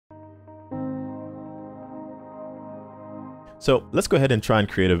So let's go ahead and try and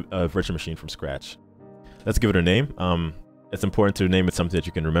create a virtual machine from scratch. Let's give it a name. It's important to name it something that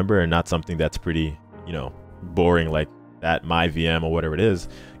you can remember and not something that's pretty, boring like that my VM or whatever it is.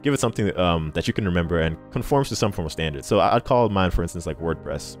 Give it something that you can remember and conforms to some form of standard. So I'd call mine, for instance, like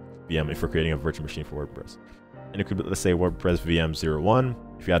WordPress VM if we're creating a virtual machine for WordPress. And it could, let's say, WordPress VM 01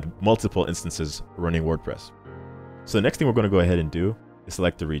 if you had multiple instances running WordPress. So the next thing we're going to go ahead and do is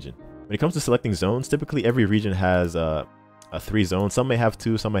select the region. When it comes to selecting zones, typically every region has 3 zones. Some may have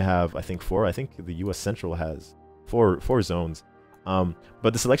 2, some may have, I think, 4. I think the US Central has four zones.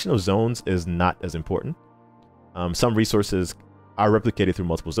 But the selection of zones is not as important. Some resources are replicated through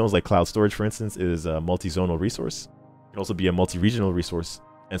multiple zones, like cloud storage, for instance, is a multi-zonal resource. It can also be a multi-regional resource,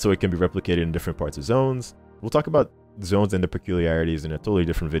 and so it can be replicated in different parts of zones. We'll talk about zones and the peculiarities in a totally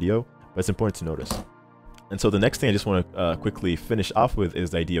different video, but it's important to notice. And so the next thing I just want to quickly finish off with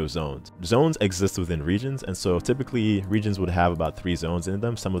is the idea of zones. Zones exist within regions, and so typically regions would have about 3 zones in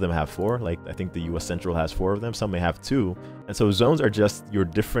them. Some of them have 4, like I think the US Central has 4 of them. Some may have 2. And so zones are just your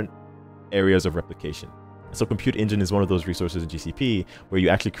different areas of replication. And so Compute Engine is one of those resources in GCP where you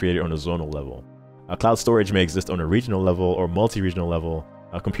actually create it on a zonal level. Cloud storage may exist on a regional level or multi-regional level.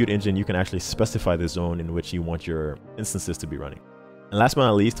 Compute Engine, you can actually specify the zone in which you want your instances to be running. And last but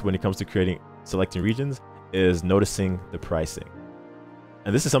not least, when it comes to selecting regions, is noticing the pricing.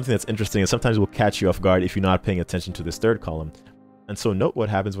 And this is something that's interesting and sometimes will catch you off guard if you're not paying attention to this third column. And so note what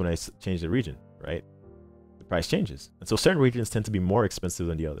happens when I change the region, right? The price changes. And so certain regions tend to be more expensive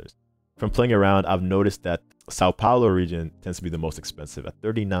than the others. From playing around, I've noticed that Sao Paulo region tends to be the most expensive at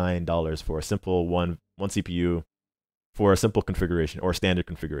 $39 for a simple one CPU for a simple configuration or standard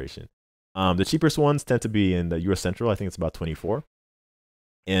configuration. The cheapest ones tend to be in the US Central. I think it's about 24.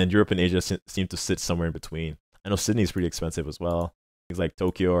 And Europe and Asia seem to sit somewhere in between. I know Sydney is pretty expensive as well. Things like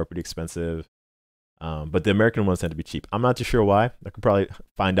Tokyo are pretty expensive. But the American ones tend to be cheap. I'm not too sure why. I could probably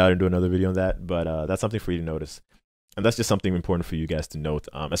find out and do another video on that. But that's something for you to notice. And that's just something important for you guys to note,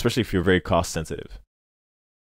 especially if you're very cost sensitive.